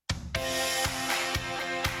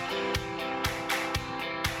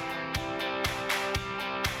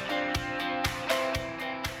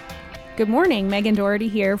Good morning. Megan Doherty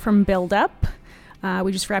here from Build Up.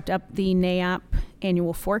 We just wrapped up the NAIOP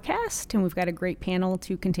annual forecast, and we've got a great panel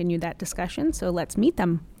to continue that discussion, so let's meet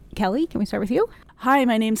them. Kelly, can we start with you? Hi,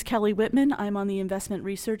 my name's Kelly Whitman. I'm on the investment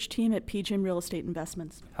research team at PGIM Real Estate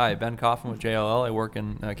Investments. Hi, Ben Coffin with JLL. I work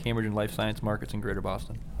in Cambridge and life science markets in Greater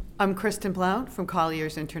Boston. I'm Kristen Blount from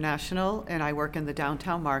Colliers International, and I work in the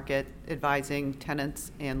downtown market advising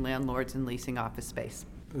tenants and landlords in leasing office space.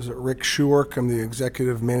 This is Rick Schuark. I'm the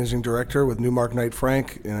Executive Managing Director with Newmark Knight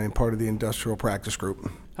Frank, and I'm part of the Industrial Practice Group.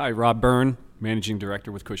 Hi, Rob Byrne, Managing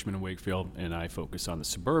Director with Cushman & Wakefield, and I focus on the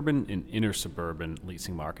suburban and inner suburban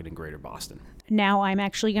leasing market in Greater Boston. Now I'm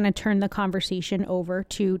actually going to turn the conversation over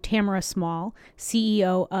to Tamara Small,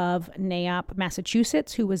 CEO of NAIOP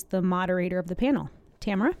Massachusetts, who was the moderator of the panel.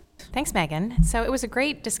 Tamara? Thanks, Megan. So it was a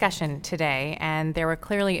great discussion today, and there were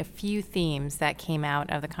clearly a few themes that came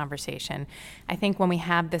out of the conversation. I think when we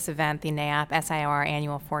have this event, the NAIOP SIR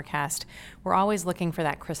annual forecast, we're always looking for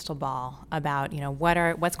that crystal ball about,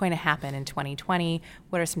 what's going to happen in 2020,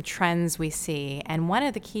 what are some trends we see. And one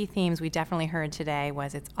of the key themes we definitely heard today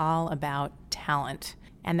was it's all about talent.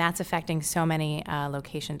 And that's affecting so many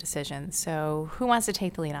location decisions. So who wants to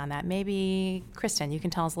take the lead on that? Maybe Kristen, you can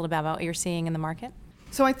tell us a little bit about what you're seeing in the market.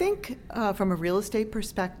 So I think from a real estate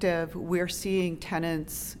perspective, we're seeing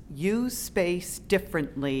tenants use space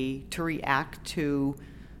differently to react to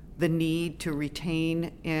the need to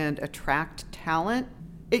retain and attract talent.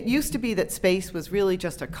 It used to be that space was really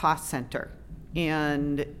just a cost center.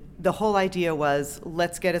 And the whole idea was,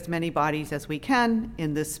 let's get as many bodies as we can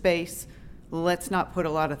in this space. Let's not put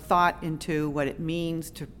a lot of thought into what it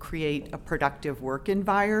means to create a productive work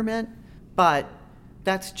environment. But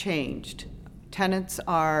that's changed. Tenants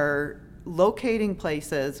are locating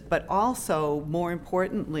places, but also, more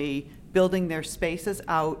importantly, building their spaces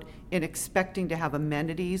out and expecting to have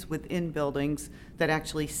amenities within buildings that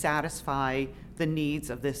actually satisfy the needs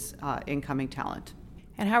of this incoming talent.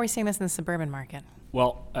 And how are we seeing this in the suburban market?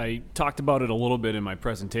 Well, I talked about it a little bit in my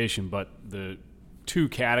presentation, but the two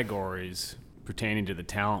categories pertaining to the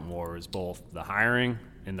talent war is both the hiring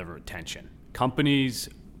and the retention. Companies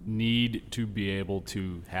need to be able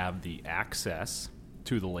to have the access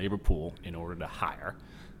to the labor pool in order to hire.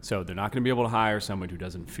 So they're not going to be able to hire someone who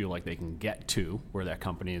doesn't feel like they can get to where that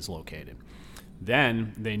company is located.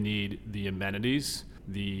 Then they need the amenities,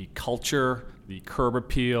 the culture, the curb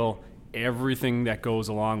appeal, everything that goes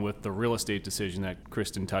along with the real estate decision that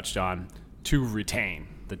Kristen touched on to retain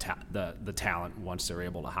the talent once they're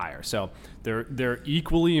able to hire. So they're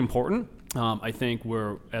equally important. I think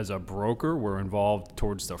as a broker, we're involved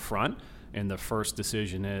towards the front, and the first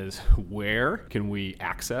decision is where can we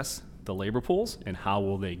access the labor pools and how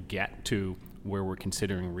will they get to where we're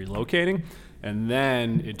considering relocating? And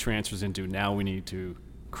then it transfers into now we need to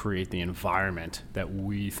create the environment that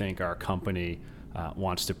we think our company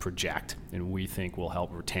wants to project and we think will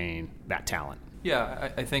help retain that talent. Yeah,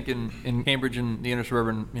 I think in Cambridge and the inner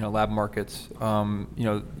suburban lab markets,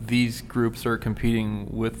 these groups are competing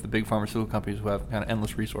with the big pharmaceutical companies who have kind of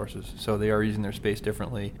endless resources. So they are using their space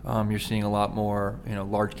differently. You're seeing a lot more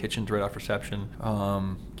large kitchens right off reception,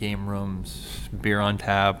 game rooms, beer on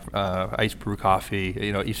tap, ice brew coffee.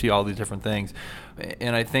 You see all these different things,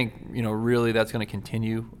 and I think really that's going to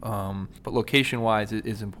continue. But location-wise, it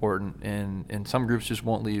is important, and some groups just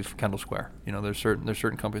won't leave Kendall Square. There's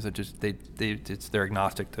certain companies that just they're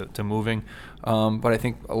agnostic to moving, but I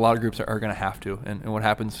think a lot of groups are going to have to. And what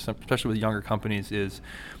happens, especially with younger companies, is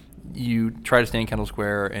you try to stay in Kendall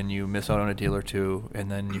Square and you miss out on a deal or two, and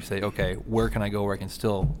then you say, okay, where can I go where I can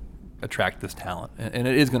still attract this talent? And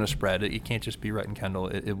it is going to spread. It can't just be right in Kendall.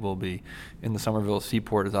 It will be in the Somerville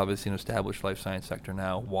Seaport is obviously an established life science sector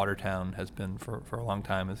now. Watertown has been for a long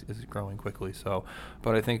time, is growing quickly. So,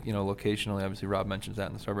 but I think locationally, obviously Rob mentions that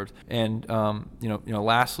in the suburbs. And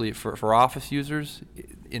lastly, for office users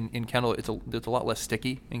in Kendall, it's a lot less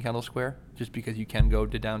sticky in Kendall Square, just because you can go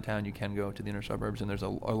to downtown, you can go to the inner suburbs, and there's a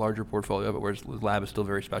larger portfolio of it, whereas the lab is still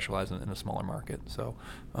very specialized in a smaller market. So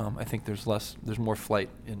I think there's more flight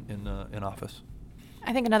in office.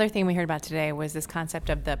 I think another thing we heard about today was this concept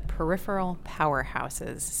of the peripheral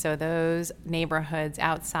powerhouses. So those neighborhoods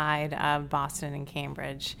outside of Boston and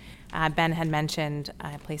Cambridge. Ben had mentioned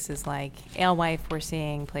places like Alewife. We're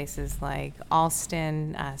seeing places like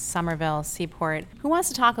Alston, Somerville, Seaport. Who wants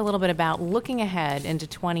to talk a little bit about looking ahead into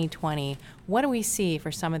 2020? What do we see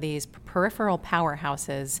for some of these peripheral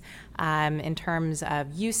powerhouses in terms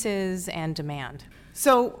of uses and demand?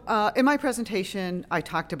 So in my presentation, I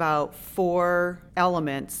talked about 4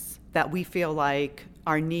 elements that we feel like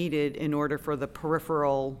are needed in order for the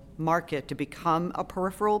peripheral market to become a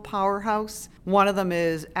peripheral powerhouse. One of them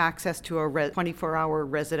is access to a 24-hour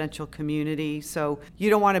residential community. So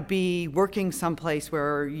you don't want to be working someplace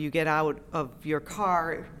where you get out of your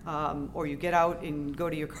car or you get out and go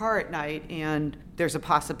to your car at night and there's a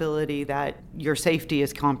possibility that your safety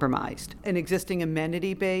is compromised. An existing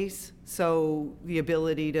amenity base, so the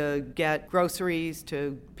ability to get groceries,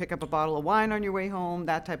 to pick up a bottle of wine on your way home,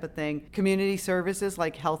 that type of thing. Community services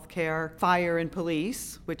like healthcare, fire, and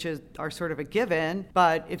police, which are sort of a given.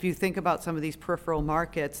 But if you think about some of these peripheral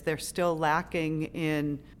markets, they're still lacking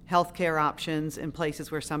in healthcare options in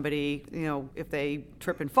places where somebody, if they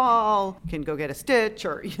trip and fall, can go get a stitch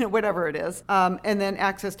or, whatever it is. And then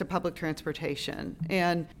access to public transportation.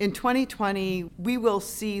 And in 2020, we will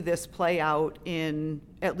see this play out in,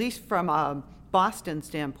 at least from a Boston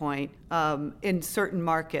standpoint, in certain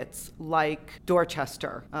markets like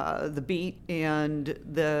Dorchester, the Beat and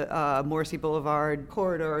the Morrissey Boulevard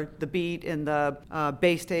corridor, the Beat and the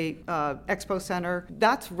Bay State Expo Center.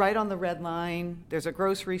 That's right on the red line. There's a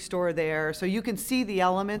grocery store there. So you can see the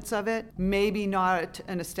elements of it. Maybe not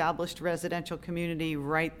an established residential community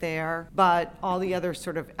right there, but all the other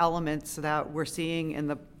sort of elements that we're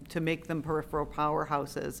seeing to make them peripheral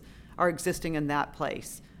powerhouses are existing in that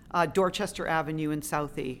place. Dorchester Avenue in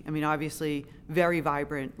Southie. Obviously, very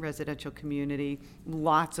vibrant residential community,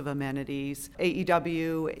 lots of amenities.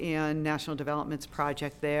 AEW and National Development's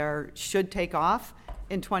project there should take off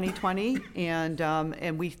in 2020,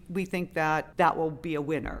 and we think that will be a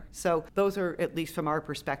winner. So those are, at least from our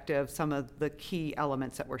perspective, some of the key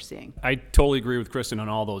elements that we're seeing. I totally agree with Kristen on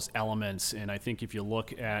all those elements, and I think if you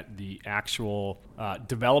look at the actual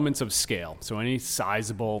developments of scale, so any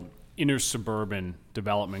sizable inner suburban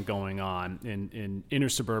development going on, in inner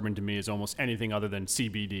suburban to me is almost anything other than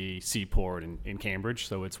CBD, Seaport, and Cambridge.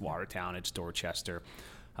 So it's Watertown, it's Dorchester,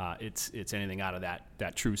 it's anything out of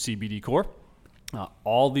that true CBD core.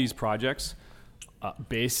 All these projects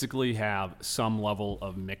basically have some level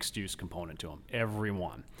of mixed use component to them, every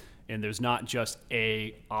one. And there's not just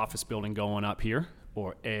a office building going up here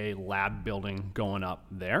or a lab building going up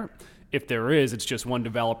there. If there is, it's just one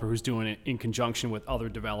developer who's doing it in conjunction with other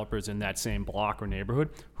developers in that same block or neighborhood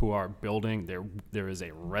who are building. There is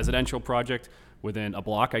a residential project within a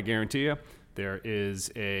block, I guarantee you. There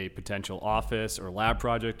is a potential office or lab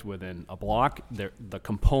project within a block. The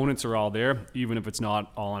components are all there, even if it's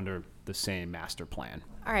not all under the same master plan.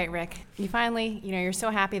 All right, Rick, you finally, you're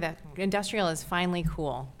so happy that industrial is finally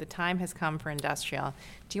cool. The time has come for industrial.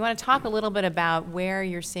 Do you want to talk a little bit about where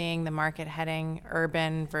you're seeing the market heading,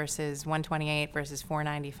 urban versus 128 versus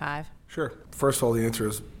 495? Sure. First of all, the answer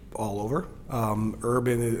is all over.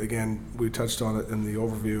 Urban, again, we touched on it in the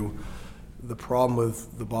overview. The problem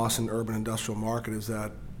with the Boston urban industrial market is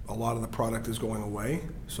that a lot of the product is going away.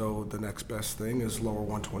 So the next best thing is lower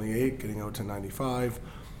 128, getting out to 95.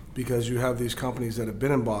 Because you have these companies that have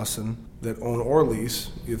been in Boston that own or lease.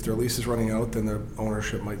 If their lease is running out, then their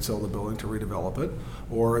ownership might sell the building to redevelop it,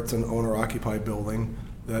 or it's an owner-occupied building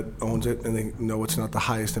that owns it and they know it's not the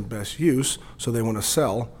highest and best use, so they want to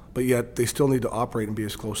sell, but yet they still need to operate and be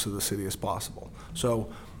as close to the city as possible.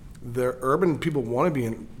 So the urban people want to be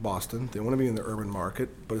in Boston, they want to be in the urban market,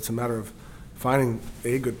 but it's a matter of finding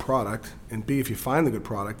a good product, and B, if you find the good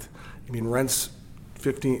product, rents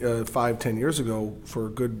 5-10 years ago for a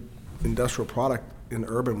good industrial product in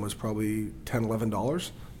urban was probably $10-11.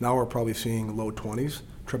 Now we're probably seeing low 20s,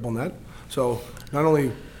 triple net. So not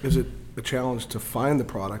only is it a challenge to find the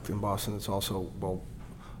product in Boston, it's also, well,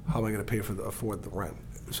 how am I going to pay afford the rent?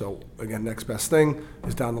 So again, next best thing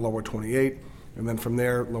is down to lower 28, and then from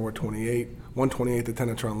there, lower 28, 128, the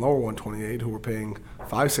tenants are on lower 128 who were paying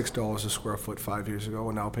 $5-6 a square foot 5 years ago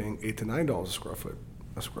and now paying $8-9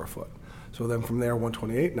 a square foot. So then from there,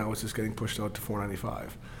 128, now it's just getting pushed out to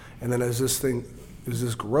 495. And then as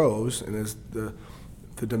this grows and as the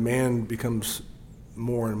demand becomes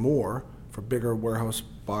more and more for bigger warehouse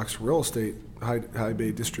box real estate, high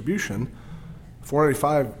bay distribution,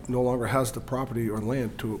 495 no longer has the property or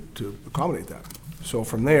land to accommodate that. So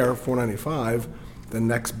from there, 495, the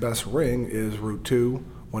next best ring is Route 2,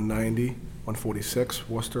 190, 146,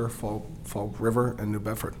 Worcester, Fall River, and New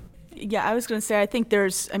Bedford. Yeah, I was going to say, I think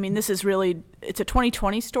this is really, it's a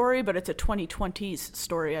 2020 story, but it's a 2020s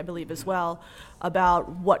story, I believe, as well, about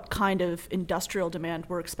what kind of industrial demand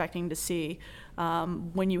we're expecting to see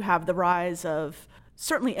when you have the rise of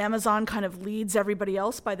certainly Amazon kind of leads everybody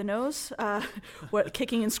else by the nose,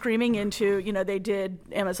 kicking and screaming into, they did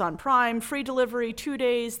Amazon Prime, free delivery, 2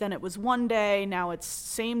 days, then it was 1 day, now it's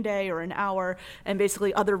same day or an hour, and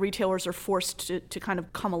basically other retailers are forced to kind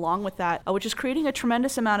of come along with that, which is creating a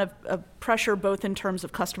tremendous amount of pressure, both in terms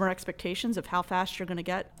of customer expectations of how fast you're going to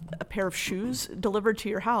get a pair of shoes delivered to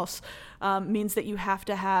your house. Means that you have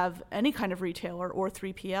to have any kind of retailer or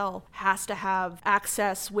 3PL has to have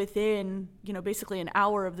access within, basically an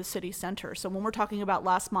hour of the city center. So when we're talking about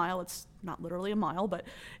last mile, it's not literally a mile, but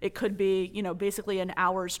it could be, basically an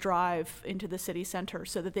hour's drive into the city center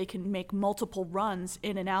so that they can make multiple runs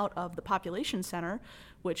in and out of the population center,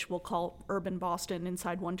 which we'll call urban Boston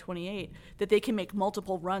inside 128, that they can make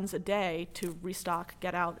multiple runs a day to restock,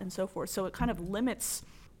 get out, and so forth. So it kind of limits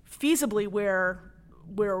feasibly where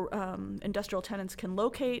industrial tenants can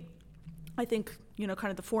locate. I think, kind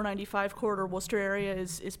of the 495 corridor, Worcester area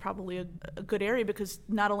is probably a good area, because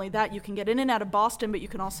not only that, you can get in and out of Boston, but you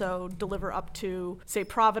can also deliver up to, say,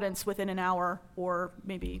 Providence within an hour, or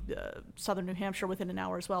maybe southern New Hampshire within an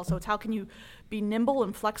hour as well. So it's how can you be nimble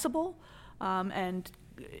and flexible, and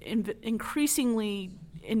increasingly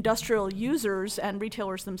industrial users and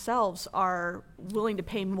retailers themselves are willing to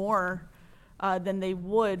pay more than they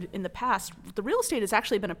would in the past. The real estate has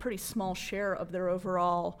actually been a pretty small share of their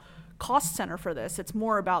overall cost center for this. It's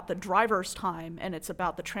more about the driver's time, and it's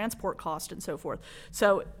about the transport cost and so forth.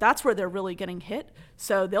 So that's where they're really getting hit.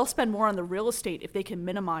 So they'll spend more on the real estate if they can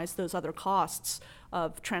minimize those other costs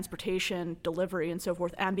of transportation, delivery, and so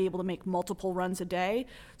forth, and be able to make multiple runs a day.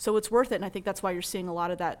 So it's worth it, and I think that's why you're seeing a lot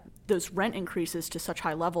of those rent increases to such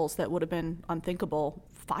high levels that would have been unthinkable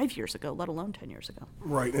 5 years ago, let alone 10 years ago.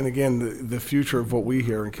 Right, and again, the future of what we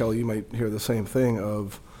hear, and Kelly, you might hear the same thing,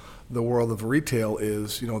 of the world of retail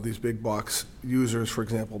is, these big box users, for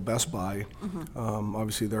example, Best Buy,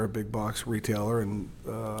 obviously they're a big box retailer, and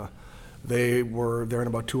they're in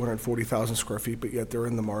about 240,000 square feet, but yet they're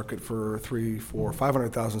in the market for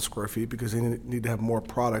 500,000 square feet, because they need to have more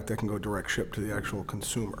product that can go direct ship to the actual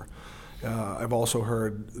consumer. I've also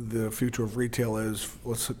heard the future of retail is,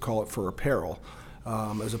 let's call it for apparel,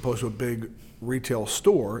 as opposed to a big retail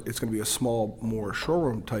store. It's going to be a small, more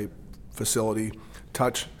showroom type facility.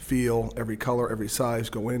 Touch, feel, every color, every size,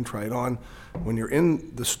 go in, try it on. When you're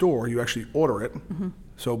in the store, you actually order it.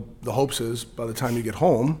 So the hopes is by the time you get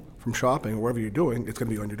home from shopping or whatever you're doing, it's going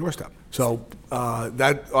to be on your doorstep. So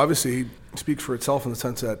that obviously speaks for itself in the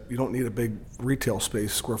sense that you don't need a big retail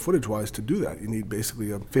space square footage wise to do that. You need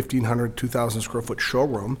basically a 1,500, 2,000 square foot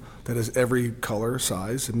showroom that has every color,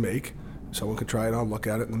 size, and make. Someone could try it on, look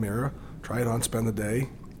at it in the mirror, try it on, spend the day,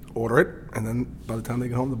 order it, and then by the time they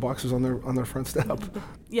get home, the box is on their front step.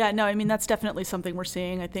 Yeah, no, I mean, that's definitely something we're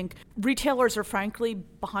seeing. I think retailers are frankly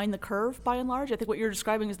behind the curve by and large. I think what you're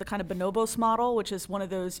describing is the kind of bonobos model, which is one of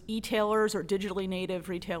those e-tailers or digitally native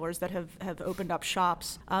retailers that have opened up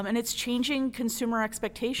shops. And it's changing consumer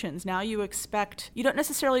expectations. Now you don't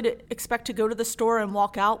necessarily expect to go to the store and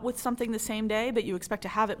walk out with something the same day, but you expect to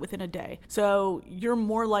have it within a day. So you're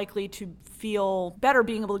more likely to feel better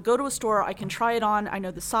being able to go to a store. I can try it on. I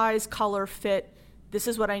know the size, color, fit. This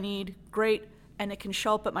is what I need. Great. And it can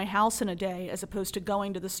show up at my house in a day, as opposed to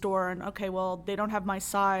going to the store and, okay, well, they don't have my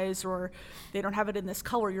size, or they don't have it in this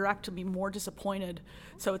color. You're apt to be more disappointed.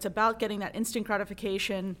 So it's about getting that instant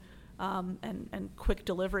gratification and quick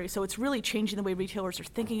delivery. So it's really changing the way retailers are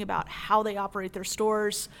thinking about how they operate their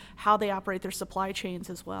stores, how they operate their supply chains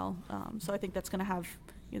as well. So I think that's going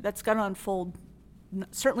to unfold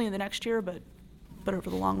certainly in the next year, but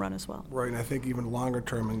over the long run as well. Right, and I think even longer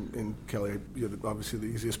term, and Kelly, you're obviously the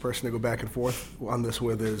easiest person to go back and forth on this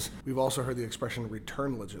with, is we've also heard the expression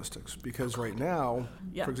return logistics, because right now,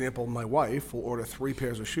 for example, my wife will order 3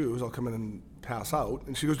 pairs of shoes. I'll come in and pass out,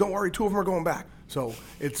 and she goes, don't worry, 2 of them are going back. So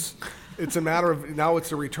it's a matter of, now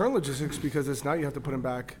it's the return logistics, because it's now you have to put them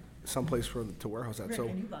back someplace to warehouse that. So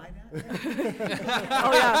Can you buy that?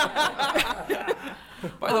 Oh, yeah.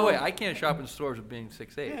 By the way, I can't shop in stores with being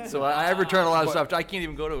 6'8", so I return a lot of stuff. I can't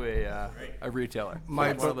even go to a retailer.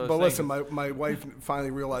 But listen, my wife finally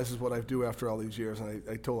realizes what I do after all these years, and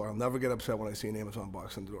I told her I'll never get upset when I see an Amazon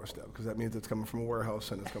box on the doorstep, because that means it's coming from a warehouse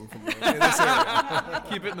and it's coming from in this area.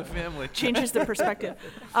 Keep it in the family. Changes the perspective.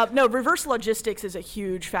 No, reverse logistics is a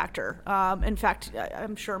huge factor. In fact,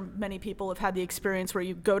 I'm sure many people have had the experience where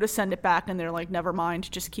you go to send it back and they're like, never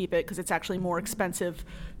mind, just keep it, because it's actually more expensive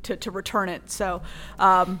to return it. So,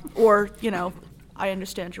 or I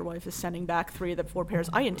understand your wife is sending back 3 of the 4 pairs.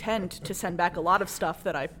 I intend to send back a lot of stuff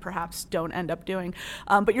that I perhaps don't end up doing.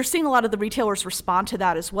 But you're seeing a lot of the retailers respond to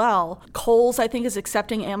that as well. Kohl's, I think, is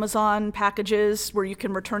accepting Amazon packages where you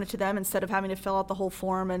can return it to them instead of having to fill out the whole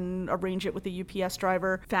form and arrange it with the UPS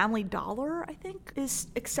driver. Family Dollar, I think, is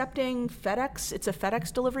accepting FedEx. It's a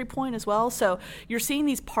FedEx delivery point as well. So you're seeing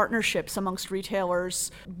these partnerships amongst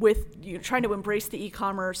retailers with trying to embrace the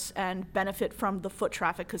e-commerce and benefit from the foot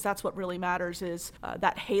traffic, because that's what really matters, is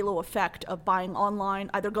that halo effect of buying online,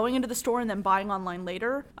 either going into the store and then buying online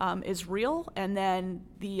later is real. And then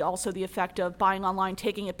also the effect of buying online,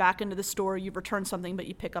 taking it back into the store, you return something, but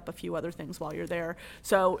you pick up a few other things while you're there.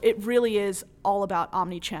 So it really is all about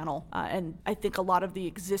omni-channel. And I think a lot of the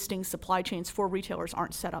existing supply chains for retailers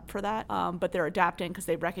aren't set up for that, but they're adapting because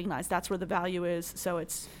they recognize that's where the value is. So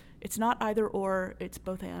it's not either or, it's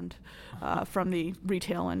both and from the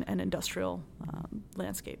retail and industrial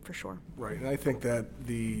landscape for sure. Right, and I think that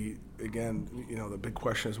the big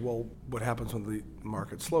question is, well, what happens when the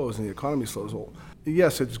market slows and the economy slows? Well,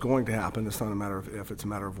 yes, it's going to happen. It's not a matter of if, it's a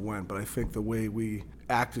matter of when. But I think the way we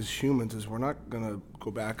act as humans is we're not going to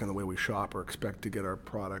go back on the way we shop or expect to get our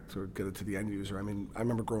product or get it to the end user. I mean, I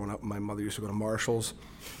remember growing up, my mother used to go to Marshall's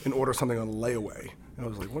and order something on layaway. And I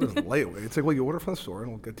was like, what is layaway? It's like, well, you order from the store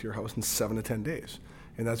and it'll get to your house in 7 to 10 days.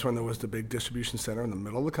 And that's when there was the big distribution center in the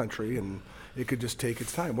middle of the country, and it could just take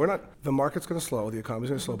its time. The market's going to slow, the economy's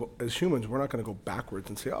going to slow, but as humans, we're not going to go backwards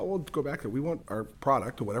and say, oh, we'll go back there. We want our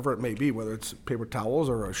product, or whatever it may be, whether it's paper towels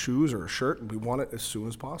or shoes or a shirt, and we want it as soon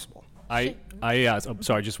as possible. Sorry,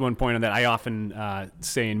 just one point on that. I often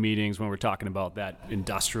say in meetings when we're talking about that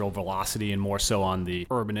industrial velocity and more so on the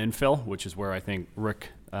urban infill, which is where I think Rick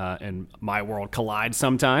and my world collide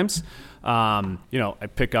sometimes. I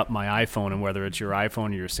pick up my iPhone, and whether it's your iPhone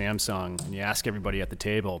or your Samsung, and you ask everybody at the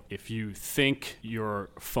table, if you think your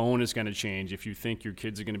phone is going to change, if you think your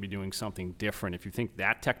kids are going to be doing something different, if you think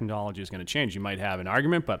that technology is going to change, you might have an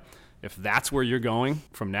argument, but if that's where you're going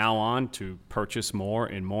from now on to purchase more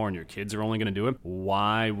and more, and your kids are only going to do it,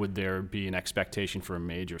 why would there be an expectation for a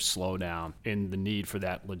major slowdown in the need for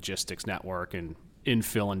that logistics network and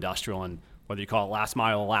infill industrial, and whether you call it last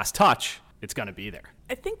mile or last touch, it's going to be there?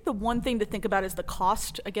 I think the one thing to think about is the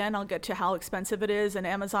cost. Again, I'll get to how expensive it is, and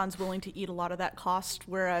Amazon's willing to eat a lot of that cost,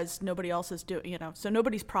 whereas nobody else is doing, so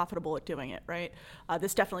nobody's profitable at doing it, right?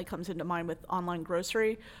 This definitely comes into mind with online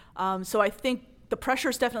grocery. So I think the pressure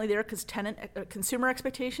is definitely there because consumer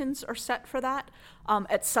expectations are set for that.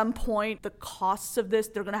 At some point, the costs of this,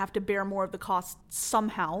 they're going to have to bear more of the costs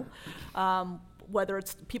somehow. Whether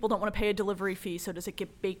it's people don't want to pay a delivery fee, so does it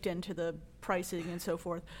get baked into the pricing and so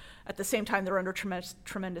forth. At the same time, they're under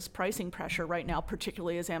tremendous pricing pressure right now,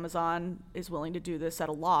 particularly as Amazon is willing to do this at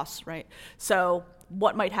a loss, right? So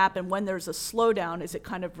what might happen when there's a slowdown is it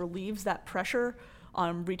kind of relieves that pressure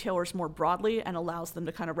on retailers more broadly and allows them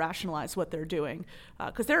to kind of rationalize what they're doing.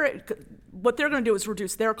 Because what they're going to do is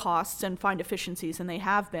reduce their costs and find efficiencies, and they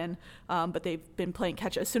have been, but they've been playing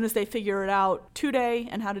catch. As soon as they figure it out 2-day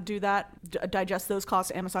and how to do that, digest those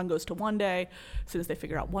costs, Amazon goes to 1 day. As soon as they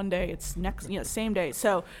figure out 1 day, it's same day.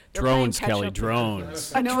 So drones, Kelly,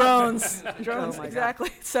 drones. Drones, Oh exactly.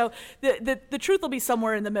 God. So the truth will be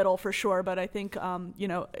somewhere in the middle for sure. But I think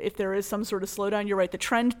if there is some sort of slowdown, you're right. The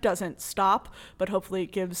trend doesn't stop, but hopefully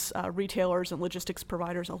it gives retailers and logistics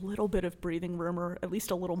providers a little bit of breathing room, or at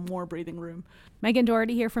least a little more breathing room. Megan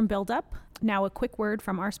Doherty here from Build Up. Now a quick word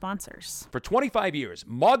from our sponsors. For 25 years,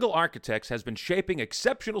 Mogul Architects has been shaping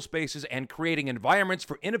exceptional spaces and creating environments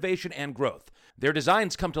for innovation and growth. Their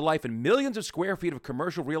designs come to life in millions of square feet of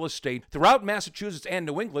commercial real estate throughout Massachusetts and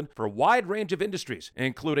New England for a wide range of industries,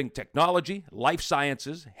 including technology, life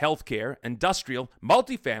sciences, healthcare, industrial,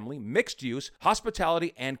 multifamily, mixed use,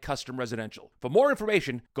 hospitality, and custom residential. For more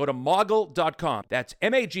information, go to mogul.com. That's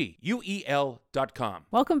MAGUEL.com.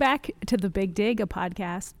 Welcome back to The Big Dig, a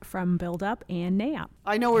podcast from Build Up and NAIOP.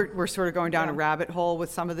 I know we're sort of going down a rabbit hole with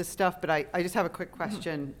some of this stuff, but I just have a quick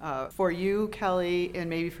question for you, Kelly, and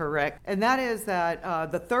maybe for Rick. And that is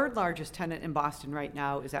that the third largest tenant in Boston right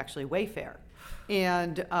now is actually Wayfair.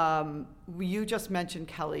 And you just mentioned,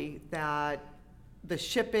 Kelly, that the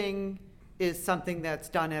shipping is something that's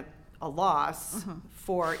done at a loss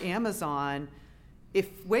for Amazon.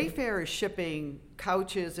 If Wayfair is shipping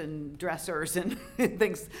couches and dressers and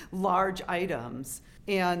things, large items,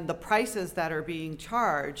 and the prices that are being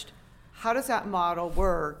charged, how does that model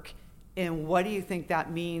work? And what do you think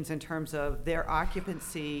that means in terms of their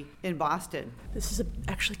occupancy in Boston? This is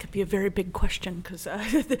actually could be a very big question, because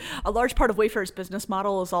a large part of Wayfair's business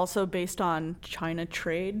model is also based on China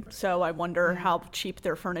trade. So I wonder how cheap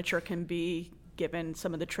their furniture can be, given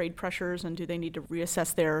some of the trade pressures, and do they need to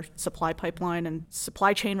reassess their supply pipeline and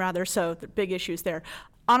supply chain rather? So the big issues there.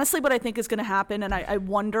 Honestly, what I think is going to happen, and I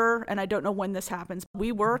wonder, and I don't know when this happens,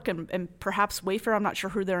 WeWork and perhaps Wayfair, I'm not sure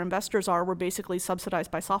who their investors are, were basically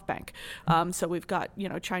subsidized by SoftBank. So we've got,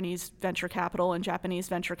 Chinese venture capital and Japanese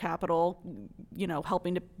venture capital,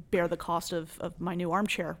 helping to bear the cost of my new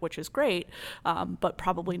armchair, which is great, but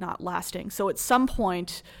probably not lasting. So at some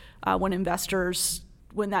point,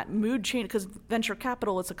 when that mood change, because venture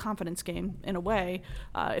capital is a confidence game in a way,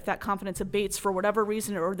 if that confidence abates for whatever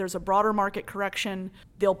reason, or there's a broader market correction,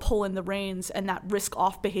 they'll pull in the reins, and that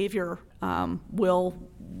risk-off behavior will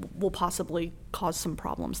possibly cause some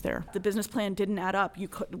problems there. The business plan didn't add up.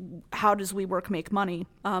 How does WeWork make money?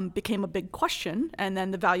 Became a big question, and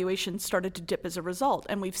then the valuation started to dip as a result.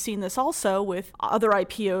 And we've seen this also with other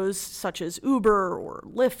IPOs such as Uber or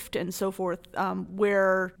Lyft and so forth,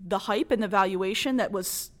 where the hype and the valuation that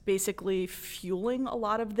was basically fueling a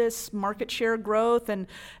lot of this market share growth and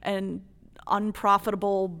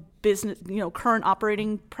unprofitable business, current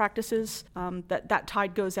operating practices, that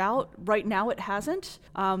tide goes out. Right now it hasn't.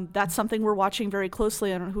 That's something we're watching very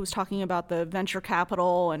closely. I don't know who was talking about the venture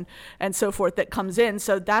capital and so forth that comes in.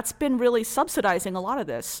 So that's been really subsidizing a lot of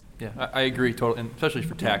this. Yeah, I agree totally, and especially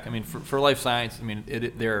for tech. I mean, for life science, I mean,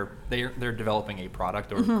 they're developing a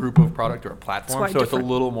product or a group of product or a platform, so it's a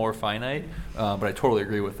little more finite. But I totally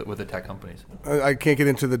agree with the tech companies. I can't get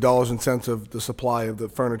into the dollars and cents of the supply of the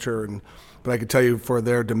furniture, but I can tell you for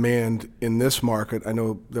their demand in this market, I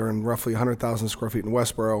know they're in roughly 100,000 square feet in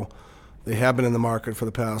Westboro. They have been in the market for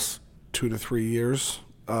the past 2 to 3 years,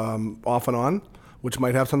 off and on, which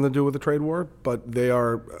might have something to do with the trade war, but they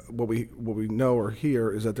are, what we know or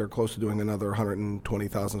hear is that they're close to doing another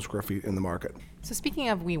 120,000 square feet in the market. So speaking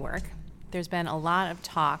of WeWork, there's been a lot of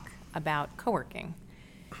talk about co-working.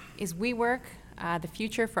 Is WeWork the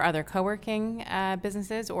future for other co-working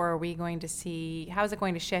businesses, or are we going to see, how is it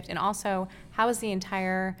going to shift? And also, how has the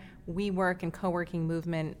entire WeWork and co-working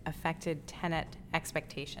movement affected tenant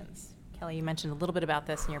expectations? Kelly, you mentioned a little bit about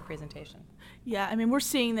this in your presentation. Yeah, I mean, we're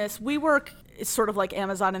seeing this. WeWork is sort of like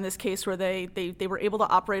Amazon in this case, where they were able to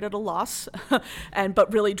operate at a loss,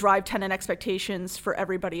 but really drive tenant expectations for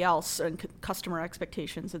everybody else and customer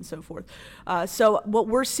expectations and so forth. So what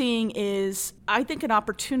we're seeing is, I think, an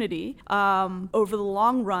opportunity over the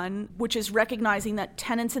long run, which is recognizing that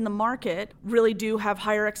tenants in the market really do have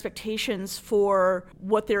higher expectations for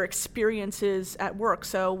what their experience is at work.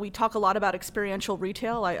 So we talk a lot about experiential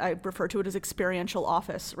retail. I refer to it as experiential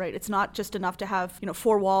office, right? It's not just enough to have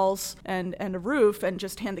 4 walls and a roof and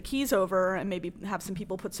just hand the keys over and maybe have some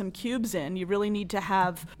people put some cubes in. You really need to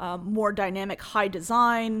have more dynamic, high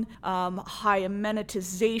design, high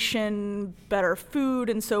amenitization, better food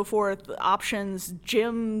and so forth, options,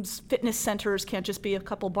 gyms, fitness centers can't just be a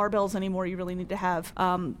couple barbells anymore. You really need to have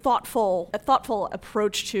a thoughtful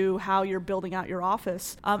approach to how you're building out your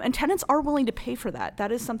office. And tenants are willing to pay for that.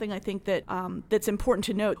 That is something I think that that's important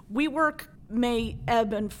to note. WeWork may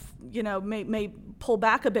ebb and may pull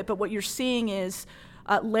back a bit, but what you're seeing is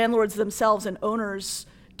landlords themselves and owners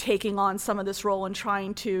taking on some of this role and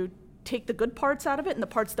trying to take the good parts out of it and the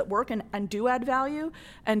parts that work and do add value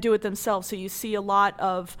and do it themselves. So you see a lot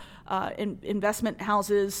of investment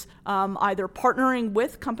houses either partnering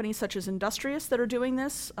with companies such as Industrious that are doing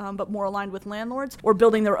this, but more aligned with landlords, or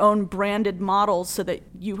building their own branded models so that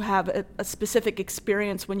you have a specific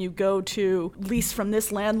experience when you go to lease from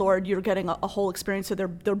this landlord. You're getting a whole experience. So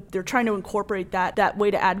they're trying to incorporate that way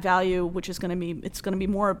to add value, which is going to be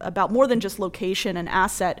more about more than just location and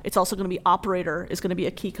asset. It's also going to be operator is going to be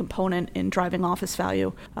a key component in driving office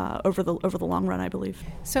value over the long run, I believe.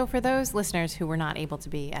 So for those listeners who were not able to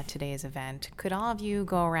be at today's event, could all of you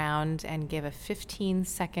go around and give a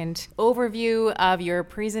 15-second overview of your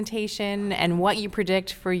presentation and what you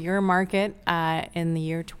predict for your market in the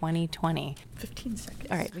year 2020? 15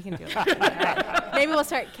 seconds. All right, we can do it. All right. Maybe we'll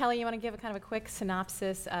start. Kelly, you want to give a kind of a quick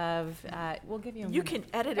synopsis of, we'll give you a You minute. can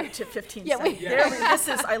edit it to 15 Yeah,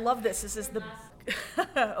 seconds. I love this. This is the,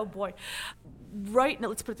 oh boy. Right now,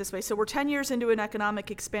 let's put it this way. So we're 10 years into an economic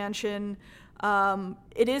expansion.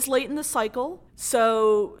 It is late in the cycle,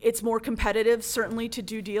 so it's more competitive, certainly, to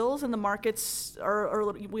do deals, and the markets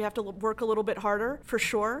we have to work a little bit harder, for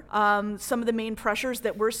sure. Some of the main pressures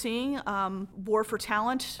that we're seeing, war for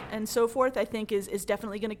talent and so forth, I think is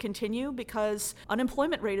definitely going to continue because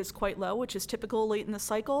unemployment rate is quite low, which is typical late in the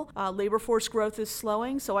cycle. Labor force growth is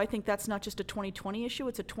slowing, so I think that's not just a 2020 issue,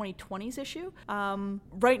 it's a 2020s issue.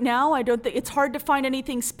 Right now, I don't think it's hard to find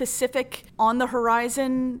anything specific on the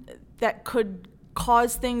horizon that could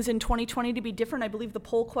cause things in 2020 to be different? I believe the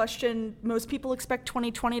poll question, most people expect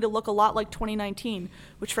 2020 to look a lot like 2019,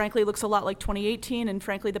 which frankly looks a lot like 2018, and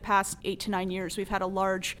frankly the past 8 to 9 years. We've had a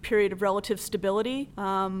large period of relative stability,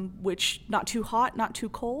 which not too hot, not too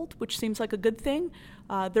cold, which seems like a good thing.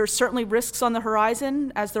 There's certainly risks on the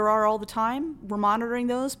horizon, as there are all the time. We're monitoring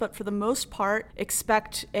those, but for the most part,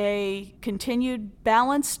 expect a continued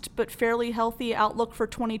balanced but fairly healthy outlook for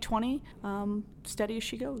 2020, steady as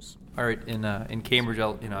she goes. All right, in Cambridge,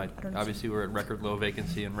 obviously we're at record low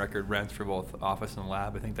vacancy and record rents for both office and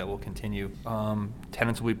lab. I think that will continue.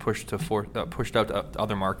 Tenants will be pushed out to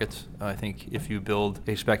other markets. I think if you build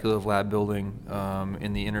a speculative lab building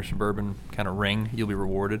in the inner suburban kind of ring, you'll be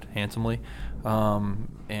rewarded handsomely.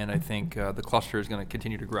 And I think the cluster is going to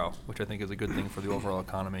continue to grow, which I think is a good thing for the overall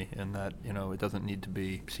economy, in that it doesn't need to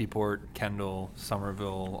be Seaport, Kendall,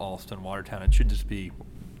 Somerville, Alston, Watertown. It should just be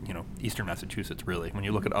Eastern Massachusetts, really. When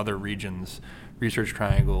you look at other regions, Research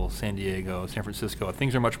Triangle, San Diego, San Francisco,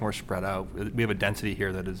 things are much more spread out. We have a density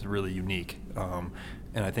here that is really unique.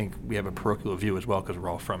 And I think we have a parochial view as well, because we're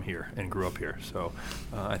all from here and grew up here. So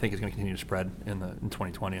I think it's going to continue to spread in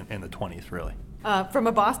 2020 and the 20s, really. From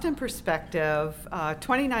a Boston perspective,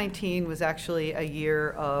 2019 was actually a year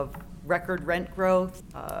of record rent growth,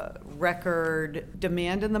 record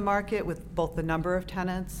demand in the market with both the number of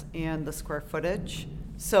tenants and the square footage.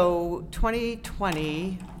 So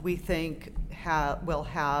 2020, we think will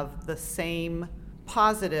have the same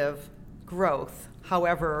positive growth,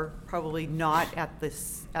 however, probably not at the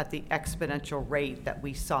exponential rate that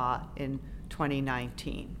we saw in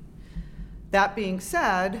 2019. That being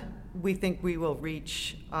said, we think we will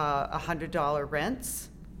reach $100 rents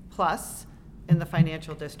plus in the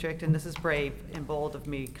financial district, and this is brave and bold of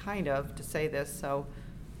me kind of to say this, so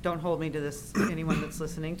don't hold me to this, anyone that's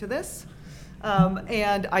listening to this.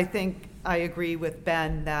 And I think I agree with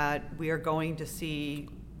Ben that we are going to see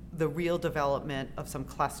the real development of some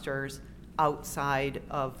clusters outside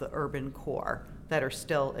of the urban core that are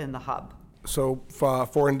still in the hub. So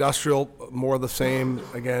for industrial, more of the same.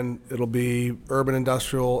 Again, it'll be urban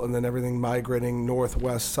industrial and then everything migrating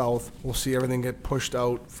northwest, south. We'll see everything get pushed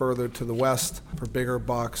out further to the west for bigger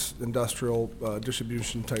box industrial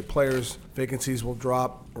distribution type players. Vacancies will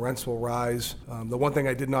drop, rents will rise. The one thing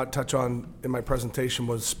I did not touch on in my presentation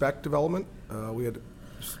was spec development. We had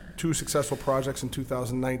 2 successful projects in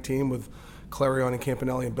 2019 with Clarion and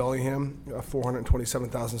Campanelli in Bellingham,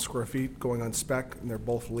 427,000 square feet going on spec, and they're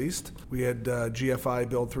both leased. We had GFI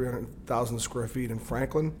build 300,000 square feet in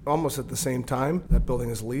Franklin, almost at the same time. That building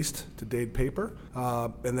is leased to Dade Paper.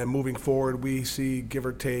 And then moving forward, we see, give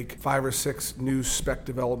or take, 5 or 6 new spec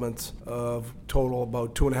developments of total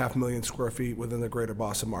about 2.5 million square feet within the greater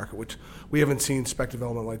Boston market, which we haven't seen spec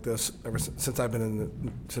development like this ever since I've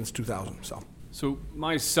been since 2000. So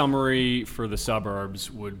my summary for the suburbs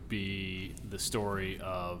would be the story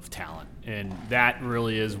of talent. And that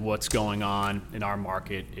really is what's going on in our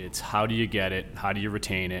market. It's how do you get it? How do you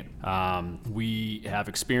retain it? We have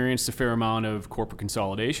experienced a fair amount of corporate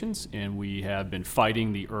consolidations, and we have been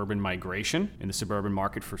fighting the urban migration in the suburban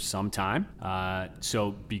market for some time.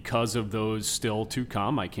 So because of those still to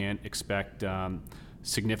come, I can't expect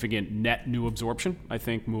significant net new absorption, I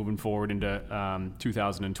think, moving forward into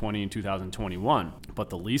 2020 and 2021. But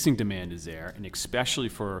the leasing demand is there, and especially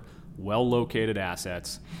for well-located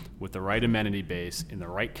assets with the right amenity base and the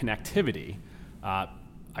right connectivity,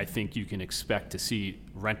 I think you can expect to see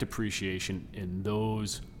rent appreciation in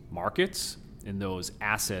those markets, in those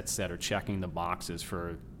assets that are checking the boxes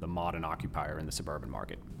for the modern occupier in the suburban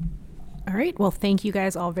market. All right. Well, thank you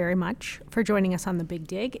guys all very much for joining us on The Big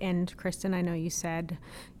Dig. And Kristen, I know you said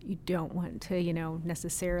you don't want to,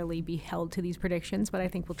 necessarily be held to these predictions, but I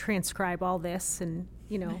think we'll transcribe all this and,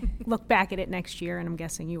 look back at it next year. And I'm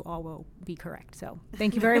guessing you all will be correct. So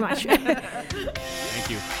thank you very much. Thank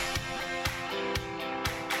you.